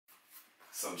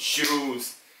some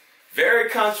shoes. Very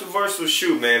controversial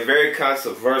shoe, man. Very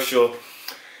controversial.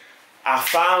 I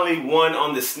finally won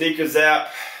on the SNKRS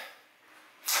app.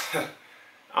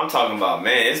 I'm talking about,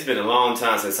 man, it's been a long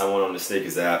time since I won on the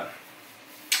SNKRS app.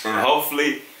 And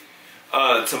hopefully,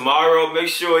 tomorrow, make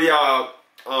sure y'all,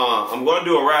 I'm going to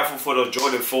do a raffle for those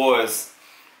Jordan 4s.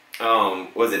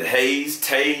 Was it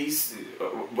Taze,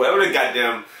 whatever the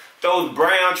goddamn, those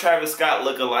brown Travis Scott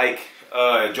lookalike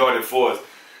Jordan 4s.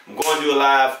 I'm going to do a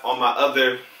live on my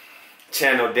other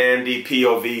channel, Dan D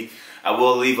POV. I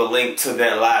will leave a link to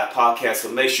that live podcast,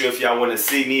 so make sure if y'all want to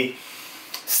see me,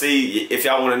 if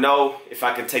y'all want to know if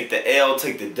I can take the L,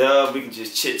 take the dub, we can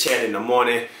just chit chat in the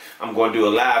morning. I'm going to do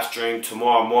a live stream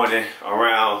tomorrow morning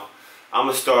around, I'm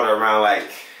going to start around like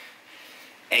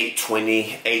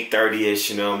 8:20, 8:30ish,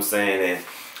 you know what I'm saying? And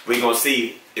we're going to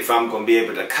see if I'm going to be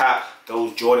able to cop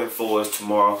those Jordan 4s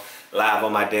tomorrow live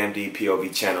on my damn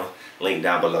DPOV channel. Link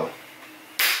down below.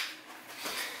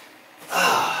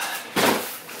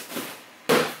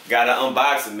 Gotta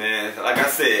unbox it, man. Like I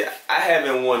said, I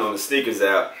haven't won on the SNKRS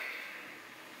app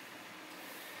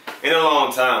in a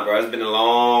long time, bro. It's been a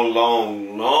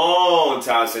long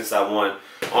time since I won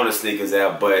on the SNKRS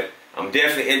app, but I'm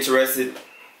definitely interested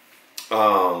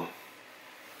in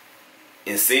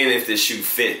seeing if this shoe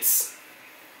fits,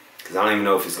 because I don't even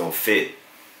know if it's gonna fit.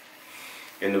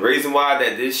 And the reason why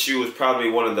that this shoe is probably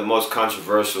one of the most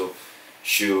controversial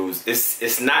shoes,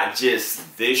 it's not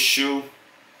just this shoe,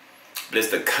 but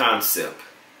it's the concept,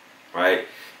 right?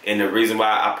 And the reason why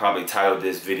I probably titled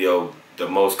this video the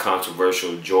most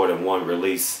controversial Jordan 1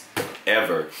 release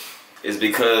ever is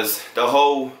because the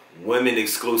whole women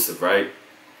exclusive, right?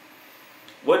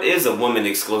 What is a woman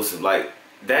exclusive? Like,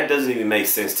 that doesn't even make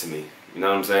sense to me. You know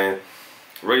what I'm saying?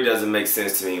 It really doesn't make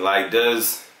sense to me. Like,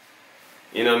 does,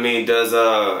 you know what I mean? Does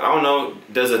I don't know,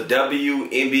 does a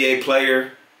WNBA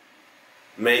player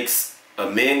makes a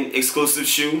men exclusive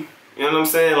shoe? You know what I'm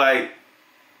saying? Like,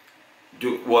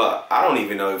 well, I don't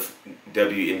even know if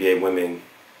WNBA women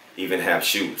even have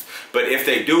shoes. But if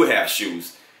they do have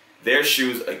shoes, their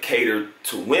shoes are catered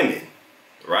to women,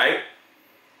 right?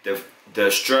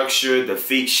 The structure, the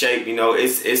feet shape, you know,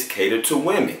 it's catered to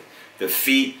women. The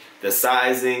feet, the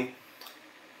sizing.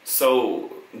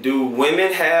 So, do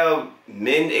women have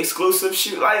men exclusive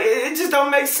shoes? Like, it just don't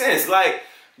make sense. Like,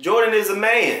 Jordan is a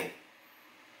man.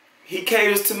 He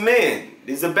caters to men.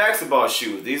 These are basketball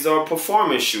shoes. These are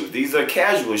performance shoes. These are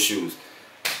casual shoes.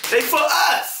 They for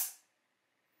us.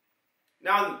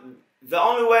 Now, the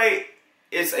only way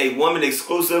it's a woman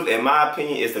exclusive, in my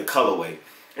opinion, is the colorway.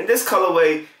 And this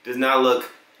colorway does not look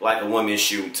like a woman's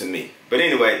shoe to me. But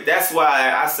anyway, that's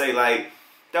why I say, like,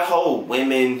 the whole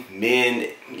women, men,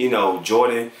 you know,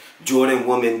 Jordan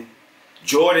woman,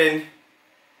 Jordan,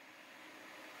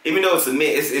 even though it's a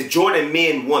man, it's Jordan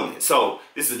men woman. So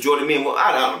this is Jordan men woman.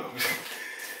 I don't know.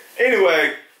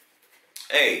 Anyway,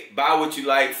 hey, buy what you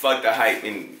like, fuck the hype.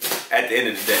 And at the end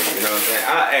of the day, you know what I'm saying?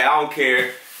 I don't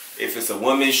care if it's a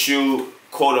woman's shoe,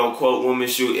 quote unquote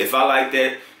woman's shoe. If I like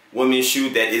that women's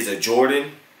shoe that is a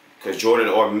Jordan, because Jordan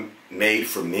are made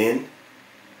for men,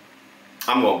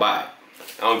 I'm gonna buy it.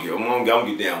 I don't give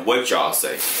a damn what y'all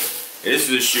say. This is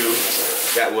a shoe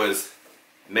that was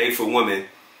made for women,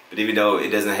 but even though it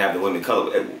doesn't have the women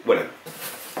color, whatever.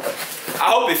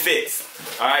 I hope it fits.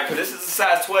 Alright, because this is a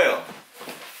size 12.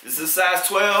 This is a size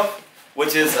 12,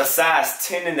 which is a size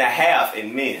 10.5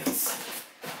 in men's.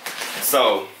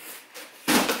 So,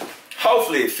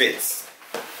 hopefully it fits.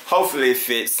 Hopefully it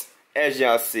fits. As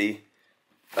y'all see,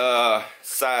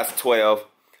 size 12.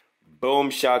 Boom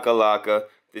shakalaka.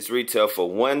 This retail for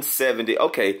 $170.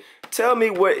 Okay, tell me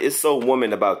what is so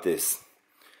woman about this.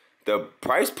 The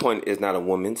price point is not a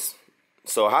woman's.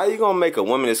 So how you gonna make a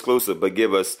woman exclusive but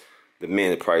give us the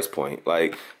men price point?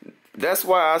 Like, that's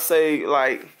why I say,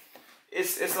 like,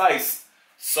 it's like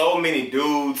so many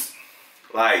dudes,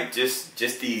 like just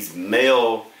these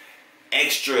male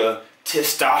extra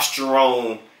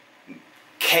testosterone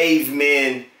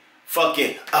cavemen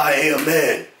fucking, I am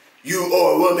man, you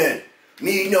are woman,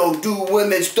 me no do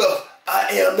women stuff, I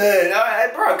am man.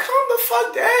 Alright, bro, calm the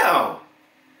fuck down.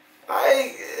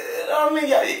 I mean,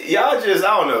 y'all just,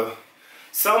 I don't know.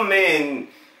 Some men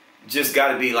just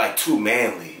gotta be like too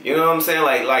manly. You know what I'm saying?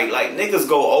 Like niggas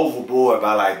go overboard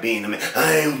by like being a man.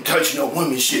 I ain't touching no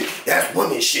woman shit. That's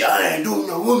woman shit. I ain't doing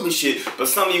no woman shit. But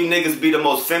some of you niggas be the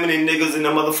most feminine niggas in the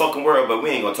motherfucking world, but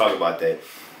we ain't gonna talk about that.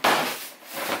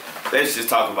 Let's just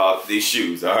talk about these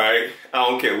shoes, alright? I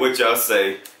don't care what y'all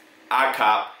say. I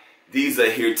cop. These are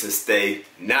here to stay,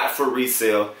 not for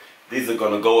resale. These are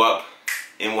gonna go up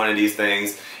in one of these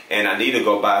things. And I need to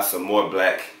go buy some more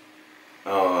black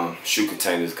shoe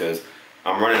containers, because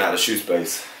I'm running out of shoe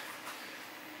space.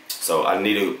 So I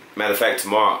need to, matter of fact,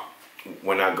 tomorrow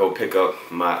when I go pick up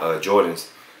my Jordans,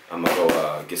 I'm gonna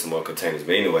go get some more containers.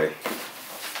 But anyway,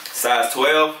 size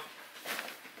 12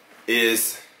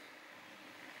 is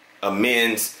a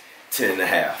men's 10 and a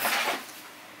half.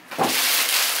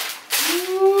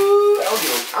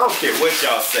 I don't care what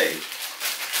y'all say.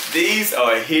 These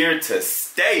are here to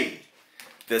stay.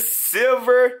 The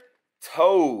silver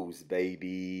toes,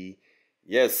 baby.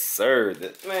 Yes, sir.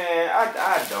 Man,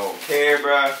 I don't care,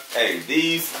 bro. Hey,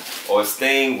 these are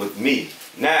staying with me.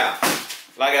 Now,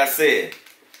 like I said,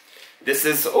 this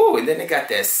is, oh, and then they got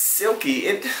that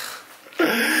silky,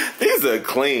 these are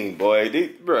clean, boy.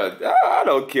 Bro, I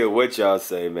don't care what y'all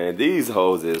say, man. These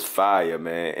hoes is fire,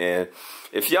 man. And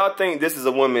if y'all think this is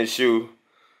a woman's shoe,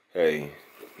 hey,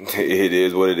 it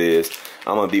is what it is.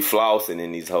 I'm gonna be flossing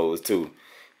in these hoes too.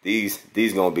 These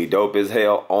gonna be dope as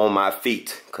hell on my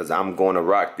feet, cause I'm gonna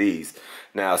rock these.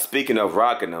 Now, speaking of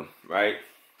rocking them, right?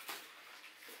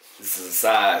 This is a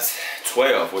size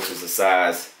 12, which is a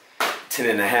size 10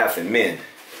 and a half in men.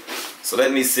 So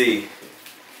let me see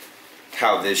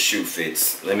how this shoe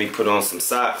fits. Let me put on some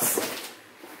socks.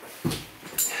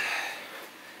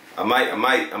 I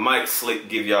might slick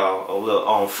give y'all a little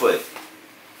on foot.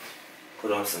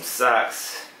 Put on some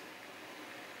socks.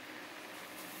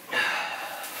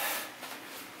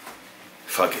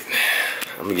 Fuck it.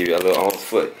 I'm gonna give you a little on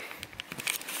foot.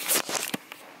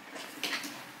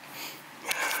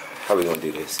 How we gonna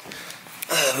do this?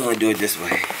 We're gonna do it this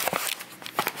way.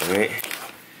 Alright?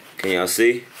 Can y'all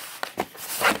see?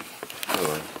 Hold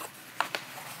on.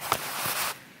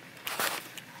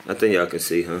 I think y'all can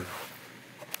see, huh?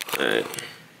 Alright.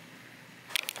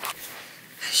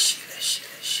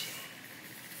 Shit.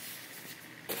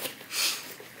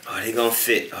 Are they gonna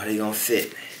fit? Are they gonna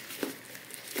fit?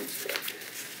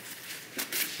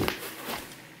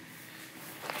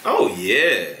 Oh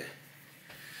yeah.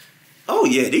 Oh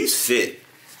yeah, these fit.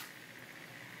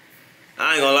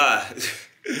 I ain't gonna lie.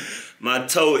 My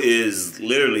toe is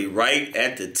literally right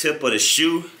at the tip of the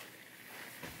shoe.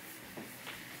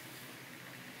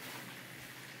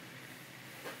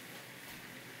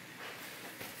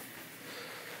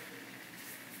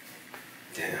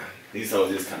 Damn, these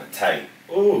hoes is kind of tight.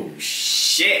 Oh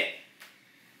shit.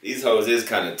 These hoes is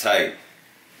kind of tight.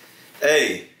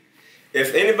 Hey,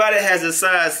 if anybody has a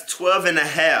size 12 and a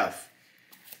half,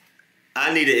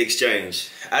 I need to exchange.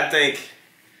 I think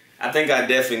I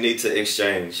definitely need to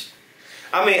exchange.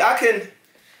 I mean, I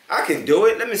can do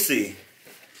it. Let me see.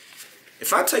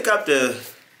 If I take out the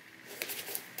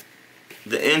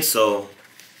insole,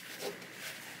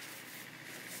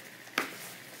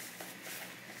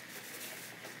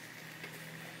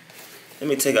 let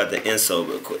me take out the insole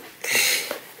real quick.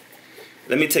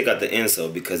 Let me take out the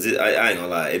insole because I ain't gonna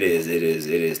lie, it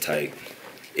is tight.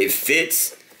 It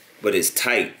fits, but it's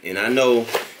tight. And I know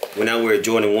when I wear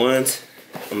Jordan 1s,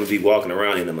 I'm gonna be walking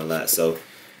around in them a lot. So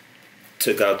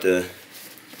took out the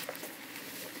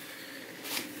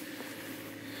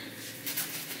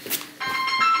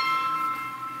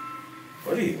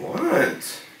what do you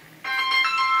want?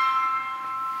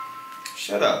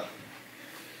 Shut up.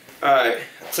 Alright,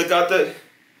 took out the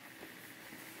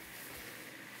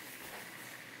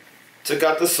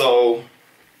sole.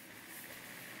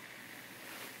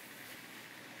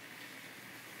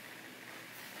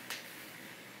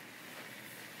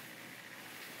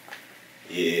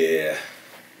 Yeah.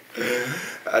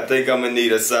 I think I'm gonna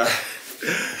need a size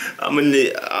I'm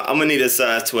gonna need a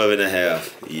size 12 and a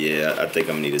half. Yeah, I think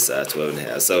I'm gonna need a size 12 and a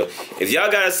half. So if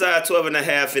y'all got a size 12 and a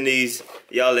half in these,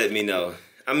 y'all let me know.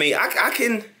 I mean, I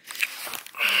can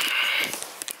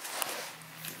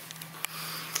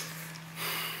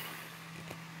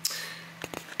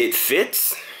it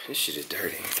fits. This shit is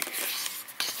dirty.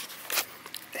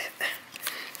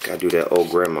 Gotta do that old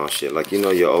grandma shit. Like, you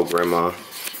know your old grandma,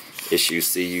 if she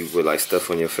see you with like stuff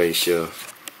on your face, she'll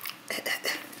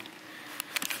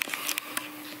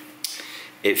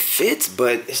it fits,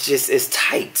 but it's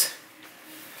tight.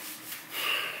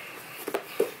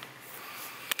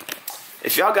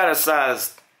 If y'all got a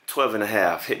size 12 and a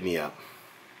half, hit me up.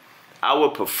 I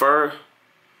would prefer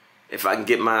if I can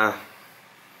get my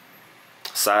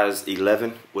size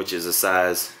 11, which is a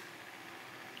size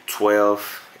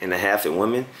 12 and a half in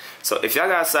women. So if y'all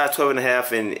got a size 12 and a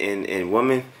half in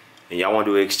women and y'all want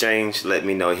to do an exchange, let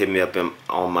me know. Hit me up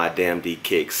on my Damn D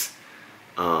Kicks.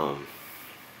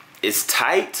 It's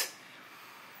tight,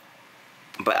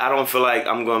 but I don't feel like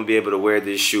I'm gonna be able to wear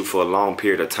this shoe for a long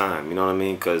period of time. You know what I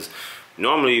mean? Because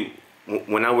normally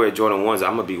when I wear Jordan 1s,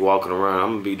 I'm gonna be walking around,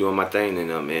 I'm gonna be doing my thing in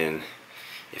them. And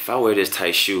if I wear this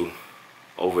tight shoe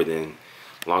over then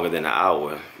longer than an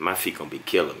hour, my feet gonna be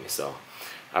killing me. So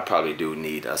I probably do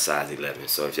need a size 11.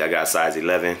 So if y'all got size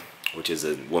 11, which is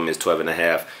a woman's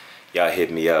 12.5, y'all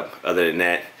hit me up. Other than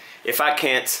that, if I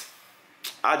can't,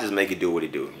 I'll just make it do what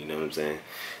it do. You know what I'm saying?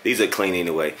 These are clean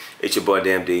anyway. It's your boy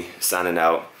Damn D signing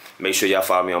out. Make sure y'all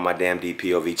follow me on my Damn D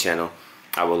POV channel.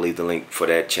 I will leave the link for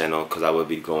that channel because I will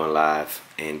be going live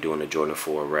and doing the Jordan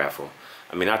 4 raffle.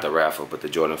 I mean, not the raffle, but the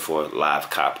Jordan 4 live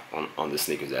cop on the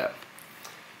SNKRS app.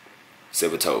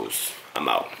 Silver Toes. I'm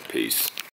out. Peace.